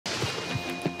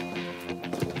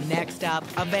Next up,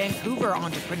 a Vancouver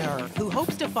entrepreneur who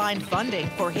hopes to find funding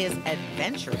for his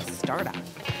adventurous startup.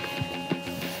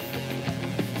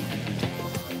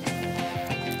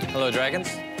 Hello, Dragons.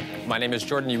 My name is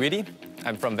Jordan Uyede.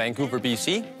 I'm from Vancouver,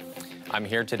 BC. I'm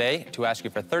here today to ask you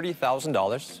for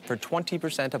 $30,000 for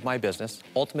 20% of my business,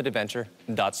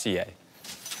 ultimateadventure.ca.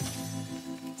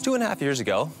 2.5 years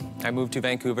ago, I moved to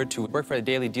Vancouver to work for a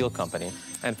daily deal company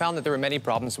and found that there were many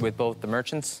problems with both the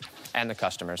merchants and the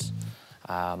customers.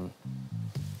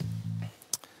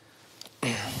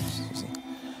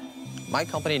 My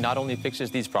company not only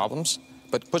fixes these problems,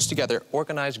 but puts together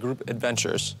organized group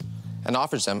adventures and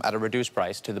offers them at a reduced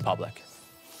price to the public.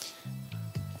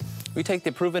 We take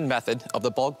the proven method of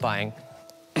the bulk buying,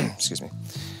 excuse me.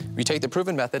 We take the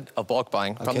proven method of bulk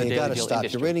buying from the daily deal industry.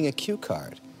 Stop. You're reading a cue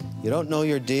card. You don't know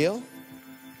your deal?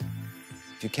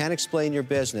 If you can't explain your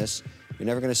business, you're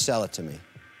never going to sell it to me.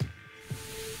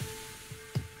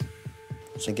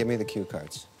 So give me the cue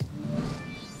cards.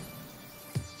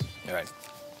 All right.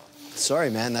 Sorry,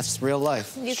 man, that's real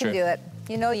life. You can do it.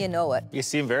 You know it. You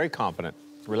seem very confident.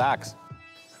 Relax.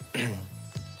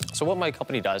 So what my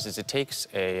company does is it takes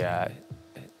the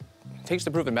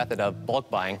proven method of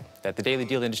bulk buying that the daily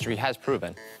deal industry has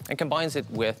proven and combines it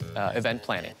with event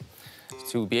planning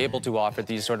to be able to offer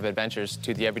these sort of adventures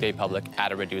to the everyday public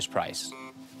at a reduced price.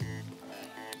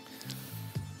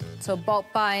 So bulk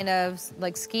buying of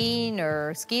like skiing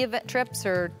or ski event trips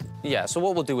or? Yeah, so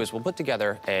what we'll do is we'll put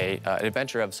together an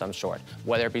adventure of some sort,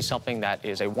 whether it be something that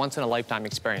is a once-in-a-lifetime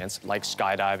experience, like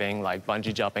skydiving, like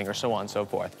bungee jumping, or so on and so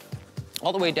forth,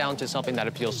 all the way down to something that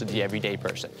appeals to the everyday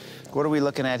person. What are we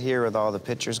looking at here with all the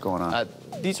pictures going on?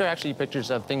 These are actually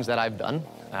pictures of things that I've done,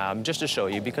 just to show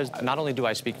you, because not only do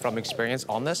I speak from experience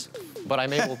on this, but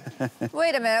I'm able...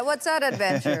 Wait a minute, what's that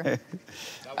adventure?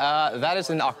 That is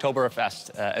an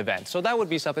Oktoberfest event. So that would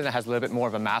be something that has a little bit more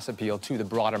of a mass appeal to the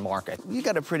broader market. You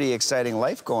got a pretty exciting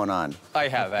life going on. I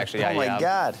have, actually. Oh, my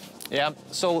God. Yeah,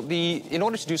 so in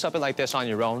order to do something like this on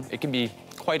your own, it can be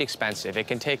quite expensive. It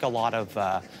can take a lot of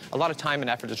time and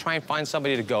effort to try and find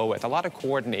somebody to go with, a lot of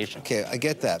coordination. Okay, I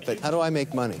get that, but how do I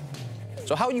make money?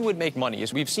 So how you would make money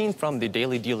is we've seen from the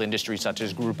daily deal industry, such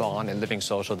as Groupon and Living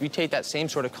Social, we take that same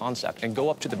sort of concept and go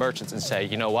up to the merchants and say,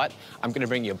 you know what, I'm going to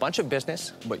bring you a bunch of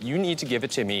business, but you need to give it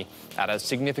to me at a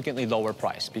significantly lower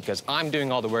price because I'm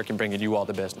doing all the work and bringing you all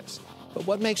the business. But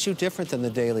what makes you different than the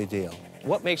daily deal?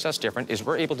 What makes us different is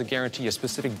we're able to guarantee a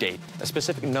specific date, a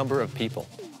specific number of people.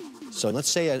 So let's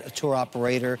say a tour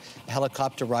operator, a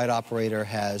helicopter ride operator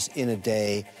has, in a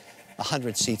day,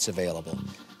 100 seats available.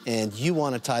 And you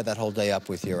want to tie that whole day up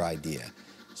with your idea.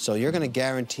 So you're going to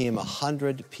guarantee him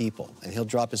 100 people, and he'll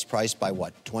drop his price by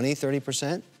what, 20,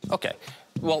 30%? Okay.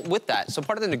 Well, with that, so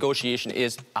part of the negotiation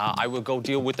is I will go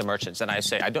deal with the merchants, and I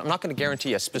say, I'm not going to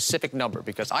guarantee a specific number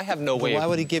because I have no way. Why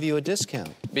would he give you a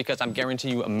discount? Because I'm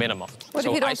guaranteeing you a minimum. What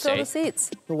if you don't fill the seats?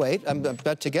 Well, wait, I'm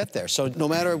about to get there. So no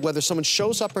matter whether someone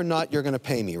shows up or not, you're going to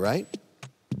pay me, right?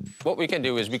 What we can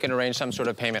do is we can arrange some sort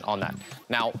of payment on that.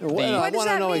 Now, I want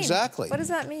to know exactly. What does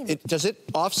that mean? Does it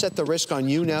offset the risk on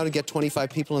you now to get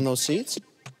 25 people in those seats?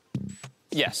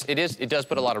 Yes, it is. It does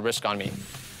put a lot of risk on me.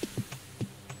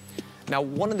 Now,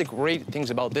 one of the great things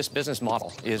about this business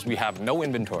model is we have no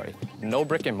inventory, no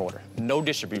brick and mortar, no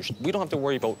distribution. We don't have to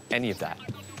worry about any of that.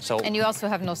 So, and you also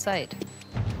have no site.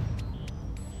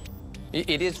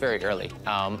 It is very early,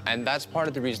 and that's part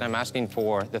of the reason I'm asking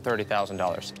for the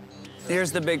 $30,000.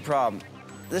 Here's the big problem.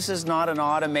 This is not an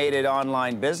automated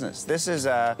online business. This is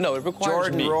a... No, it requires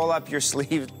Jordan, me. roll up your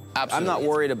sleeve. Absolutely. I'm not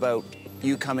worried about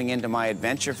you coming into my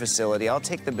adventure facility. I'll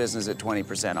take the business at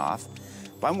 20% off.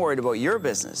 But I'm worried about your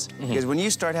business. Because when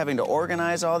you start having to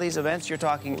organize all these events, you're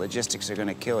talking logistics are going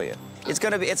to kill you. It's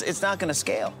not going to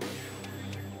scale.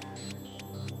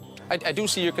 I do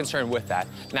see your concern with that.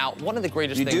 Now, one of the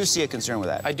greatest things... You do see a concern with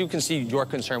that? I do see your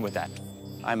concern with that.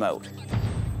 I'm out.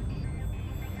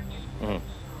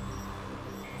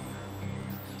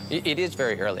 It is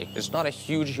very early. It's not a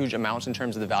huge amount in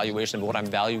terms of the valuation of what I'm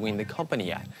valuing the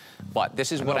company at. But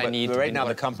this is what I need. But right now,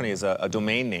 the company is a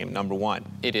domain name, number one.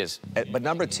 It is. But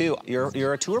number two,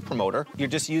 you're a tour promoter. You're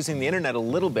just using the internet a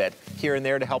little bit here and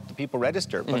there to help the people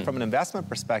register. But from an investment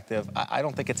perspective, I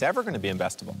don't think it's ever going to be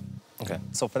investable. Okay.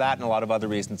 So for that and a lot of other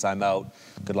reasons, I'm out.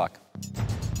 Good luck.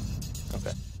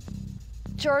 Okay.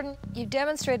 Jordan, you've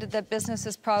demonstrated that business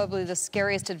is probably the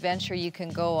scariest adventure you can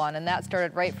go on, and that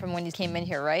started right from when you came in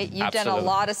here, right? You've done a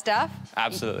lot of stuff.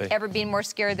 Absolutely. Ever been more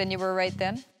scared than you were right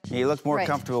then? You look more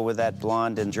comfortable with that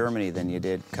blonde in Germany than you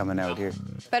did coming out here.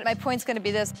 But my point's going to be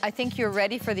this. I think you're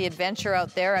ready for the adventure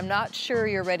out there. I'm not sure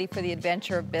you're ready for the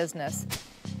adventure of business.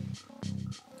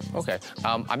 Okay,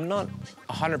 I'm not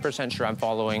 100% sure I'm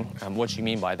following what you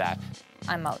mean by that.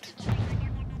 I'm out.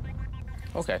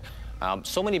 Okay,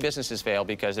 so many businesses fail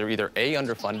because they're either A,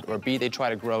 underfunded, or B, they try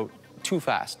to grow too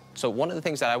fast. So one of the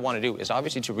things that I want to do is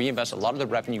obviously to reinvest a lot of the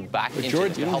revenue back into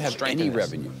Jordan, to you don't help have strengthen any this.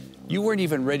 revenue. You weren't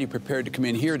even ready, prepared to come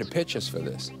in here to pitch us for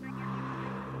this.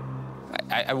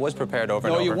 I was prepared over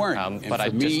and No, over. you weren't. But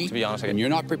and for me, to be honest, when you're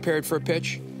not prepared for a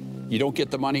pitch, you don't get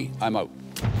the money, I'm out.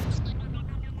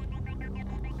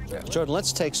 Jordan,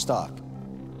 let's take stock.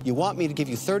 You want me to give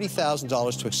you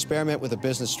 $30,000 to experiment with a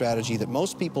business strategy that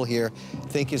most people here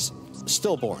think is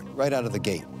stillborn right out of the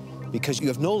gate because you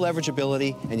have no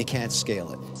leverageability and you can't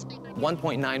scale it.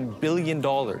 $1.9 billion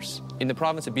in the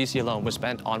province of BC alone was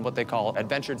spent on what they call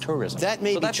adventure tourism. That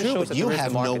may So be just true, shows but that you there is the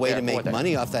have no market way there to for make that.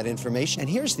 money off that information. And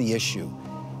here's the issue.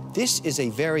 This is a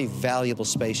very valuable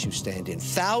space you stand in.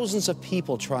 Thousands of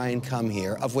people try and come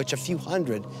here, of which a few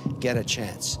hundred get a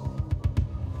chance.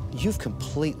 You've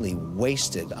completely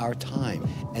wasted our time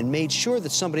and made sure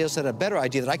that somebody else had a better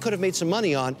idea that I could have made some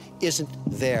money on isn't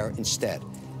there instead,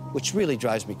 which really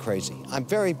drives me crazy. I'm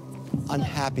very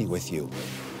unhappy with you.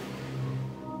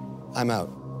 I'm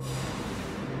out.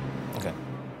 Okay.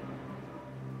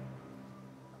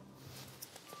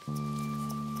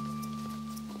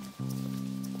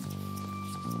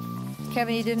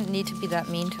 Kevin, you didn't need to be that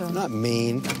mean to him. I'm not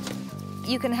mean.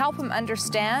 You can help him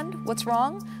understand what's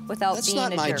wrong without That's being a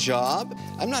not my jerk. job.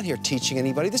 I'm not here teaching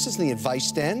anybody. This isn't the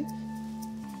advice den.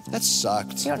 That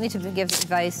sucked. You don't need to give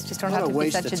advice. Just don't What have a to be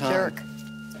waste such of a time. jerk.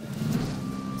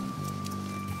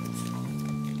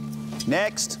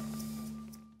 Next.